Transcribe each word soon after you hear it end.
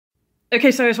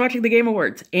Okay, so I was watching the Game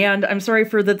Awards, and I'm sorry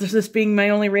for this being my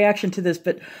only reaction to this,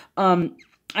 but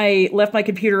I left my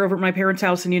computer over at my parents'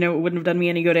 house, and it wouldn't have done me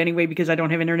any good anyway because I don't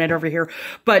have internet over here.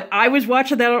 But I was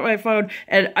watching that on my phone,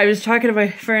 and I was talking to my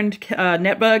friend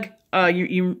Netbug.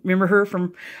 You remember her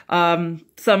from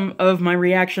some of my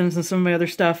reactions and some of my other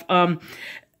stuff.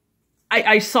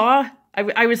 I saw.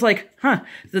 I was like, huh,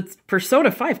 the Persona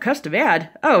 5 custom ad.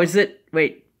 Oh, is it?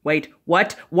 Wait,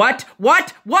 what?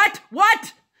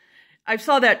 I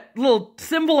saw that little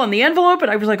symbol on the envelope,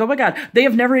 and I was like, oh my god, they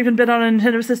have never even been on a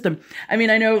Nintendo system. I mean,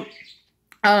 I know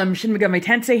Shin Megami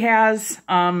Tensei has,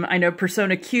 I know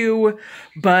Persona Q,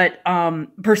 but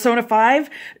Persona 5,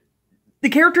 the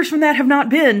characters from that have not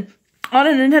been on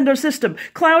a Nintendo system.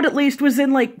 Cloud at least was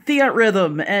in like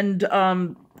Theatrhythm and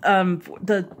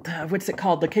what's it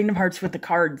called? The Kingdom Hearts with the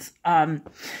cards.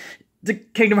 The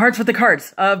Kingdom Hearts with the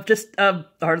cards. Heart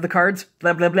of the Cards,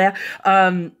 blah blah blah.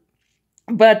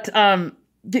 But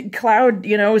Cloud,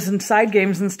 is in side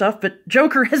games and stuff, but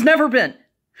Joker has never been.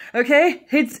 Okay?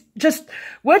 It's just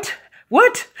what?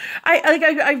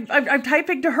 I'm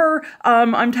typing to her.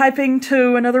 I'm typing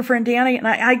to another friend, Danny, and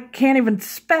I can't even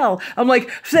spell. I'm like,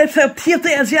 Persona.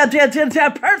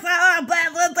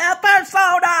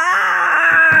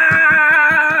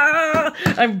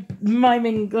 I'm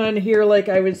miming on here like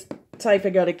I was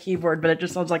typing on a keyboard, but it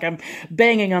just sounds like I'm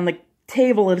banging on the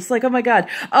table, and it's like, oh my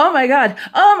god.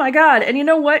 And you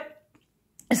know what?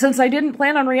 Since I didn't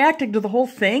plan on reacting to the whole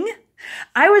thing,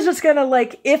 I was just gonna,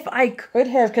 if I could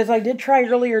have, because I did try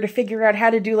earlier to figure out how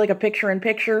to do, a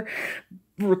picture-in-picture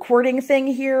recording thing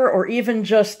here, or even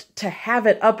just to have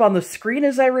it up on the screen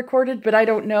as I recorded, but I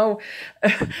don't know.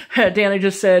 Danny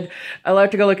just said, I'll have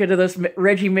to go look into this.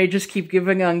 Reggie may just keep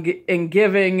giving and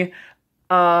giving,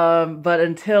 but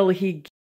until he